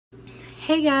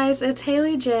Hey guys, it's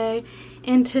Haley J,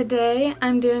 and today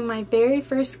I'm doing my very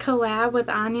first collab with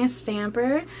Anya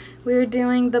Stamper. We're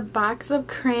doing the Box of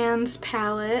Crayons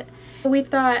palette. We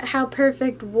thought, how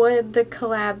perfect would the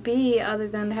collab be other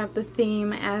than to have the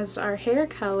theme as our hair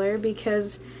color,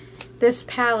 because this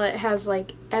palette has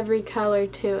like every color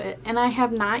to it. And I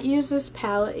have not used this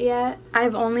palette yet.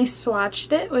 I've only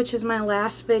swatched it, which is my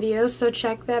last video, so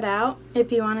check that out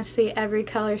if you want to see every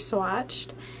color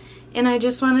swatched. And I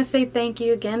just want to say thank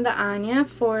you again to Anya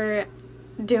for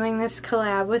doing this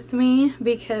collab with me,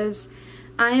 because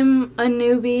I'm a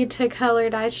newbie to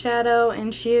colored eyeshadow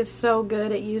and she is so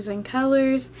good at using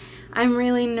colors. I'm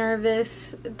really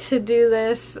nervous to do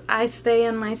this. I stay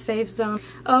in my safe zone.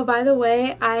 Oh, by the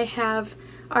way, I have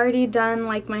already done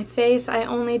like my face. I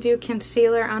only do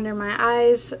concealer under my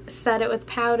eyes, set it with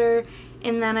powder,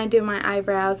 and then I do my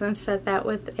eyebrows and set that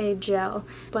with a gel.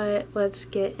 But let's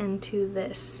get into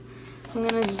this. I'm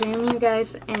going to zoom you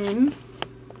guys in.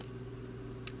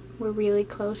 We're really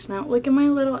close now. Look at my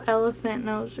little elephant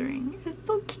nose ring. It's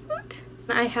so cute.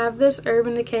 I have this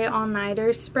Urban Decay All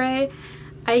Nighter spray.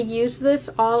 I used this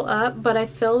all up, but I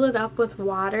filled it up with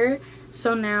water.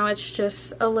 So now it's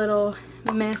just a little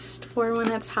mist for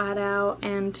when it's hot out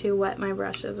and to wet my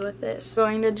brushes with this.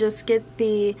 I'm going to just get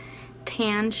the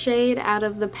tan shade out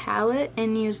of the palette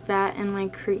and use that in my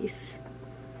crease,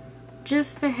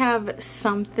 just to have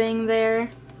something there,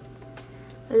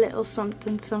 a little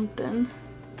something something.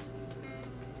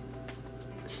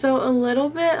 So a little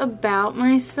bit about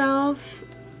myself.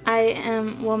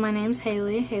 My name's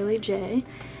Haley J,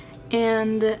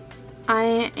 and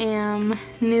I am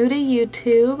new to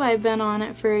YouTube. I've been on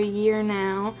it for a year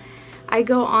now. I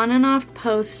go on and off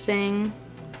posting,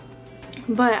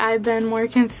 but I've been more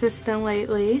consistent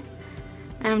lately.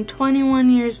 I'm 21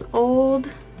 years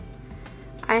old.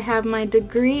 I have my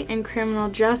degree in criminal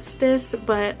justice,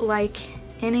 but like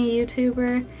any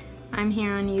YouTuber, I'm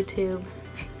here on YouTube.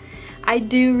 I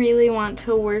do really want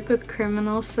to work with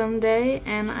criminals someday,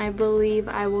 and I believe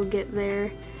I will get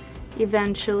there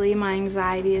eventually. My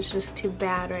anxiety is just too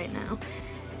bad right now.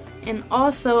 And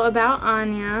also about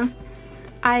Anya,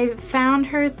 I found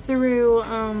her through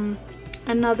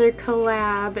another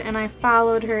collab, and I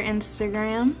followed her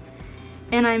Instagram.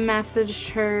 And I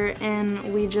messaged her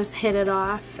and we just hit it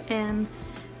off, and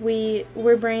we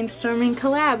were brainstorming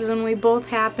collabs, and we both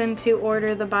happened to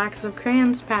order the Box of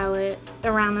Crayons palette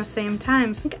around the same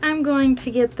time. So I'm going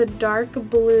to get the dark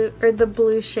blue, or the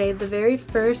blue shade, the very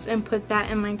first, and put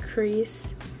that in my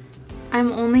crease.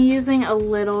 I'm only using a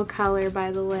little color,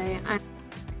 by the way.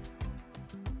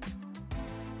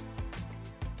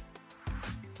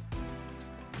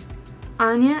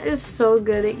 Anya is so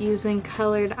good at using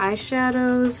colored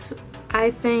eyeshadows. I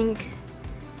think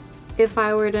if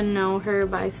I were to know her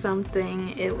by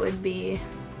something, it would be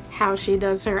how she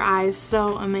does her eyes.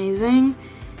 So amazing.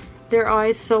 They're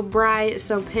always so bright,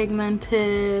 so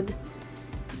pigmented.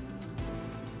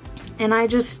 And I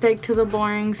just stick to the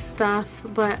boring stuff,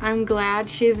 but I'm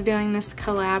glad she's doing this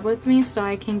collab with me so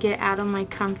I can get out of my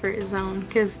comfort zone,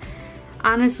 because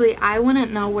honestly, I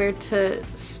wouldn't know where to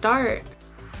start.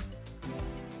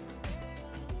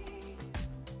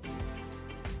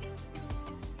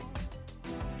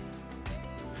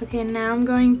 Okay, now I'm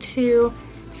going to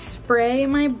spray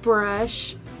my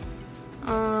brush.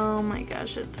 Oh my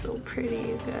gosh, it's so pretty,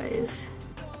 you guys.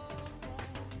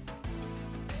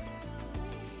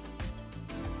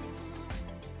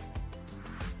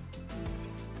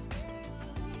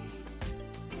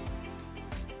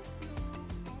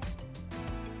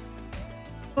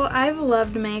 Well, I've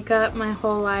loved makeup my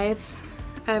whole life.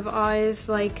 I've always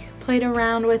like played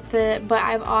around with it, but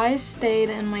I've always stayed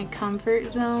in my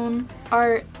comfort zone.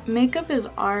 Makeup is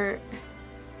art,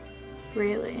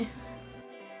 really.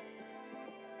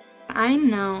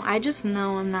 I just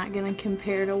know I'm not gonna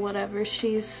compare to whatever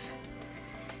she's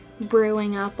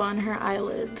brewing up on her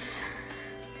eyelids.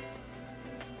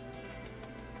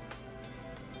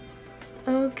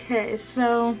 Okay,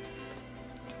 so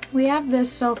we have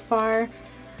this so far.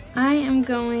 I am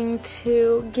going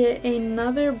to get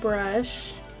another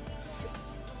brush.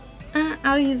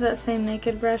 I'll use that same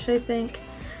Naked brush, I think.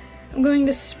 I'm going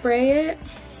to spray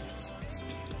it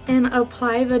and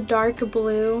apply the dark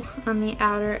blue on the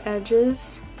outer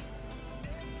edges.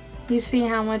 You see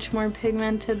how much more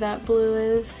pigmented that blue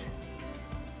is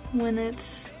when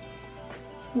it's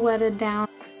wetted down.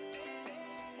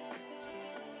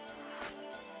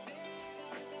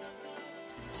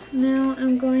 Now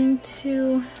I'm going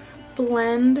to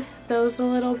blend those a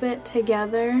little bit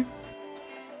together.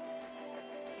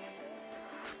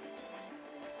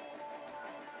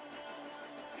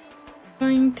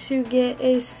 Going to get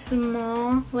a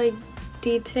small, like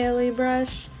detail-y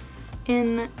brush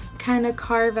and kind of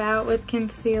carve out with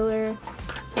concealer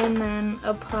and then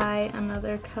apply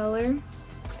another color.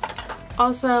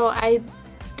 Also, I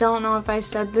don't know if I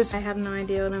said this, I have no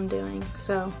idea what I'm doing,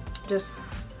 so just,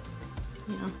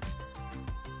 you know.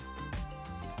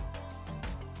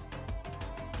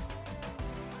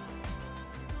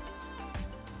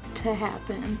 To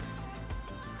happen.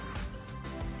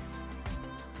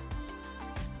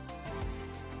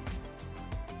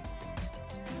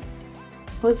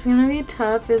 What's gonna be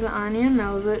tough is Anya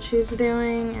knows what she's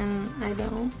doing and I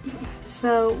don't.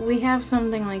 So we have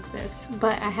something like this,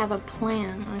 but I have a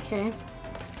plan, okay?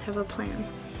 I have a plan.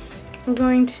 I'm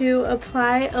going to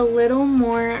apply a little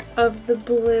more of the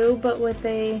blue, but with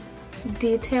a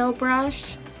detail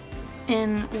brush,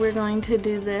 and we're going to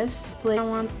do this. Like, I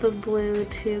want the blue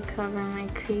to cover my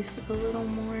crease a little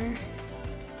more.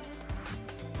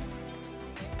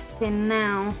 Okay,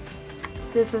 now,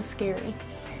 this is scary.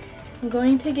 I'm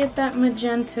going to get that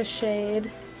magenta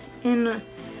shade, and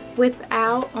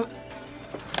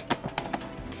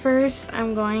first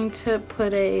I'm going to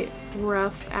put a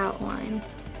rough outline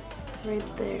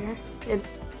right there.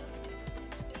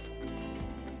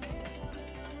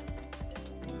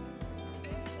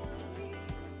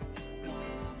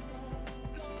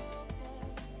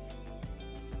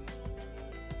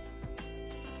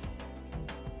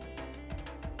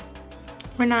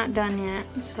 We're not done yet,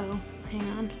 so hang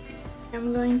on.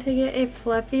 I'm going to get a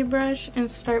fluffy brush and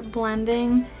start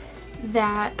blending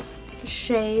that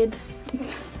shade,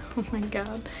 oh my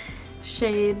god,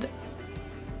 shade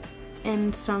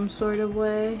in some sort of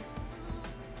way.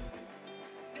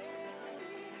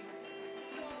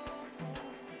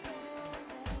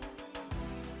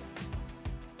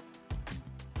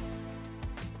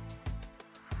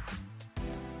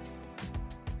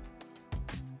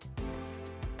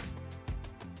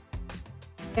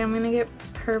 Okay, I'm gonna get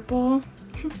purple.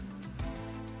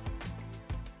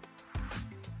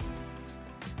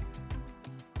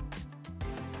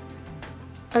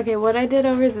 Okay, what I did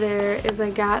over there is I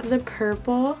got the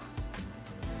purple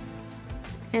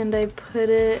and I put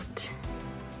it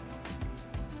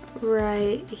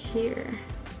right here.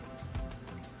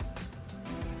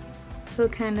 So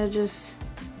kind of just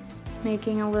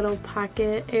making a little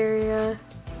pocket area.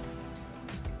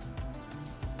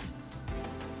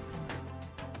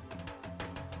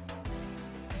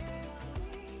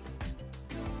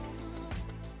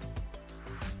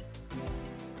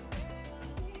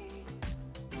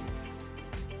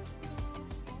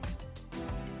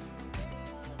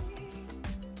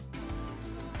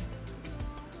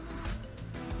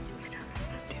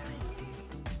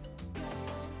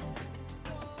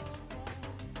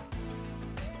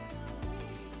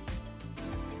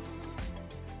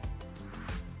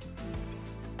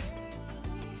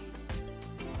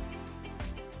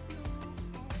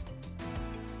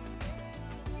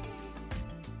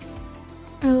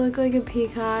 I look like a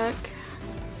peacock.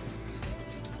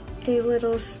 A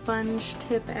little sponge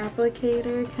tip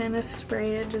applicator, kind of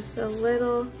spray it just a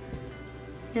little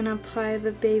and apply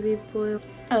the baby blue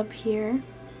up here.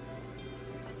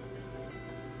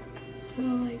 So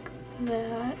like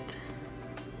that.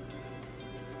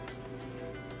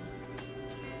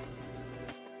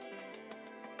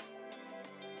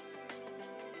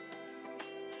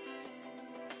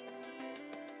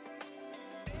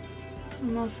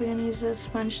 I'm also going to use a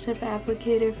sponge tip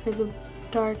applicator for the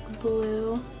dark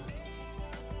blue.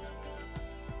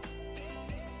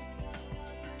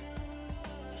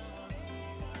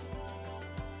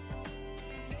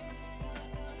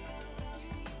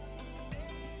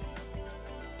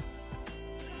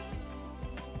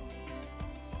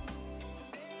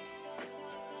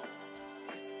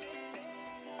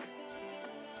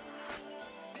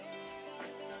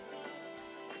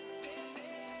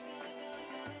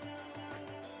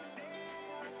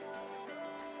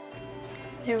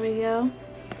 There we go.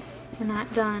 We're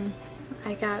not done.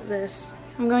 I got this.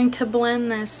 I'm going to blend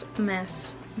this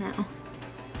mess now.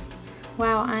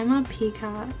 Wow, I'm a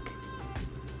peacock.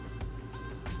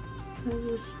 So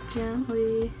just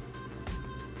gently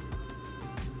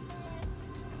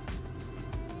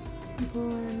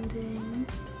blending.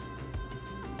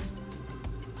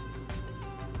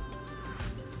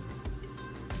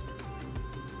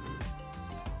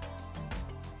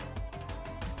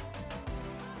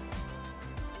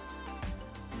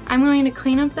 I'm going to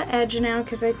clean up the edge now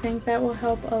because I think that will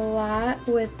help a lot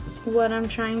with what I'm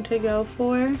trying to go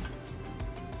for.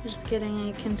 Just getting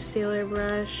a concealer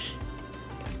brush.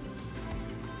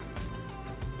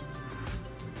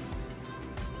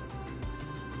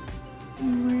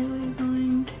 I'm really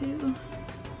going to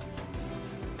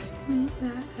make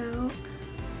that out.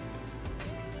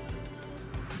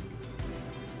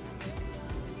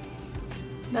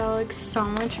 That looks so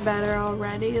much better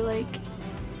already. Like,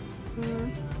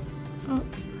 oh,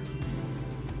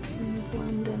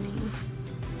 blend any.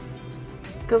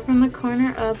 Go from the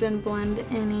corner up and blend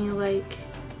any like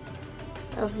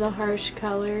of the harsh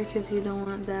color because you don't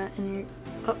want that in your.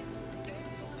 Oh.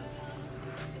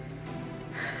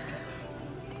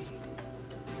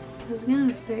 I was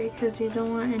gonna say because you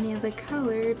don't want any of the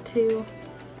color to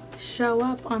show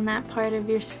up on that part of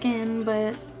your skin,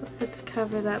 but let's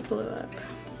cover that blue up,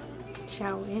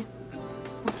 shall we?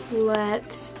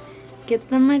 Let's get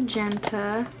the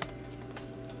magenta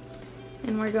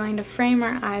and we're going to frame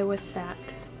our eye with that.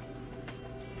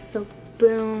 So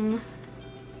boom,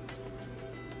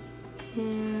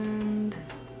 and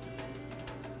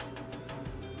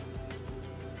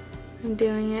I'm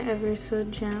doing it ever so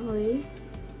gently.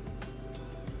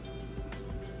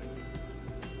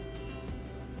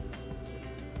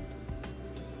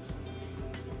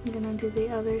 I'm gonna do the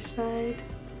other side.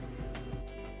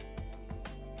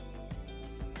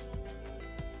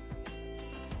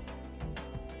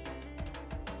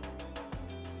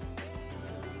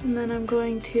 And then I'm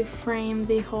going to frame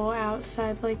the whole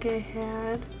outside like I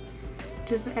had,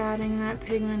 just adding that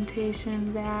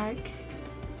pigmentation back.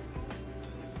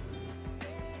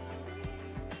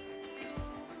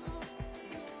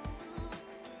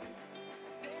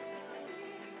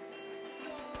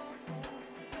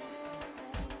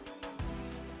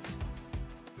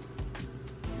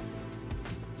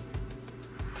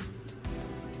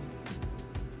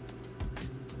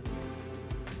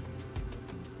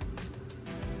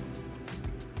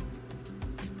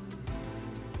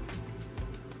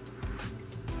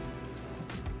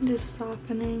 Just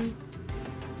softening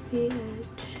the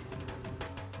edge.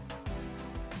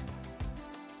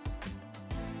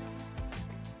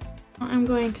 I'm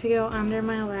going to go under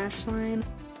my lash line.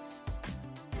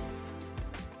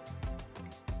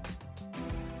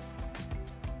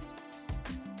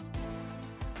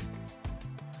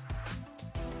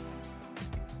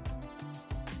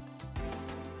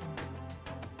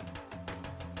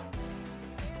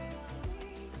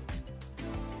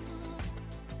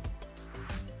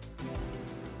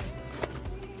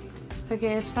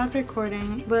 Okay, I stopped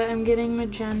recording, but I'm getting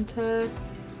magenta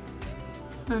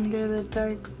under the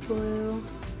dark blue.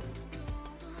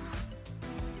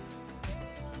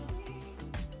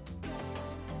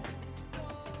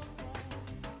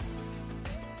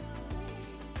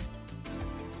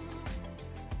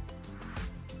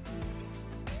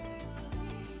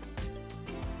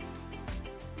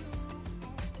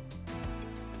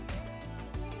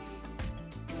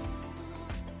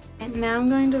 Now I'm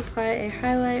going to apply a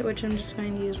highlight, which I'm just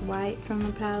going to use white from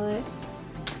the palette,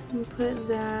 and put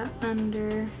that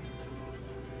under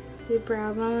the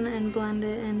brow bone and blend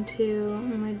it into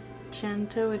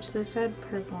magenta, which this had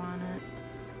purple on it.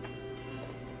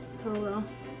 Oh well,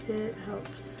 it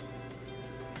helps.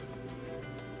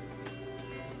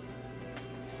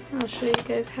 I'll show you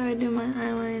guys how I do my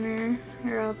eyeliner,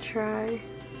 or I'll try.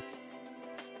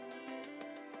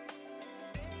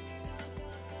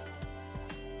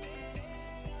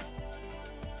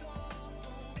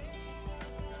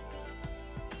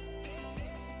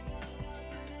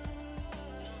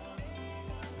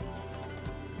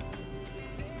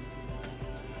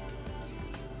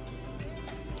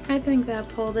 I think that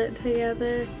pulled it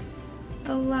together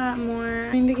a lot more.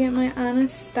 I'm going to get my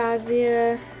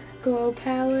Anastasia Glow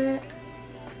palette.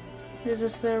 Is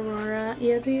this the Aurora?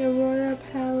 Yeah, the Aurora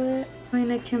palette. I'm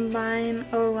going to combine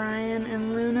Orion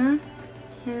and Luna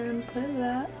and put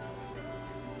that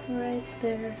right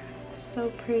there. So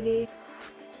pretty.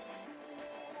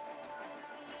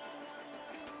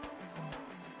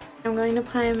 I'm going to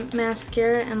apply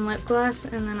mascara and lip gloss,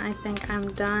 and then I think I'm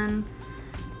done.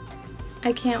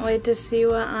 I can't wait to see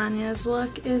what Anya's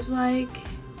look is like.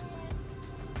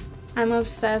 I'm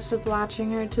obsessed with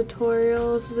watching her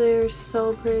tutorials. They're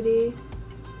so pretty.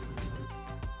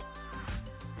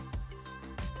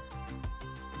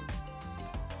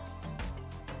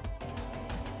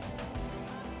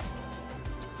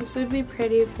 This would be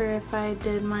pretty for if I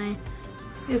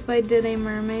did a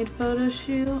mermaid photo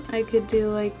shoot. I could do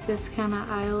like this kind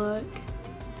of eye look.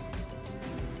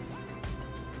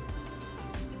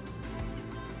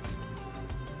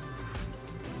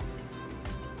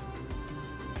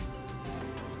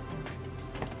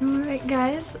 Alright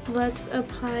guys, let's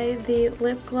apply the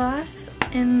lip gloss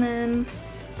and then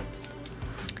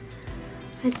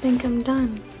I think I'm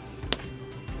done.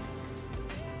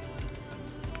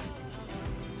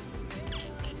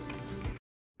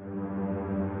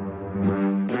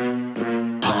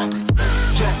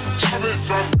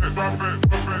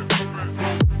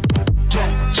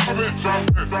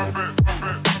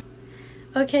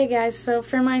 Okay guys, so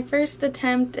for my first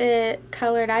attempt at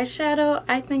colored eyeshadow,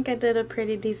 I think I did a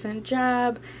pretty decent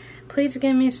job. Please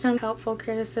give me some helpful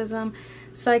criticism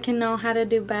so I can know how to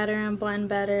do better and blend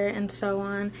better and so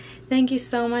on. Thank you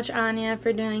so much, Anya,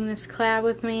 for doing this collab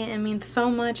with me. It means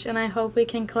so much, and I hope we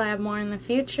can collab more in the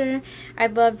future.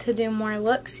 I'd love to do more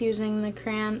looks using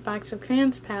the Box of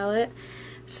Crayons palette.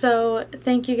 So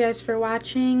thank you guys for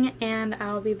watching, and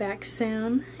I'll be back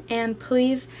soon. And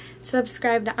please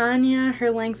subscribe to Anya. Her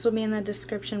links will be in the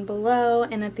description below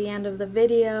and at the end of the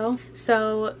video.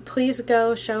 So please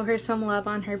go show her some love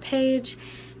on her page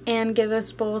and give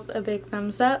us both a big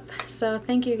thumbs up. So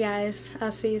thank you guys.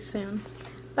 I'll see you soon.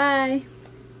 Bye!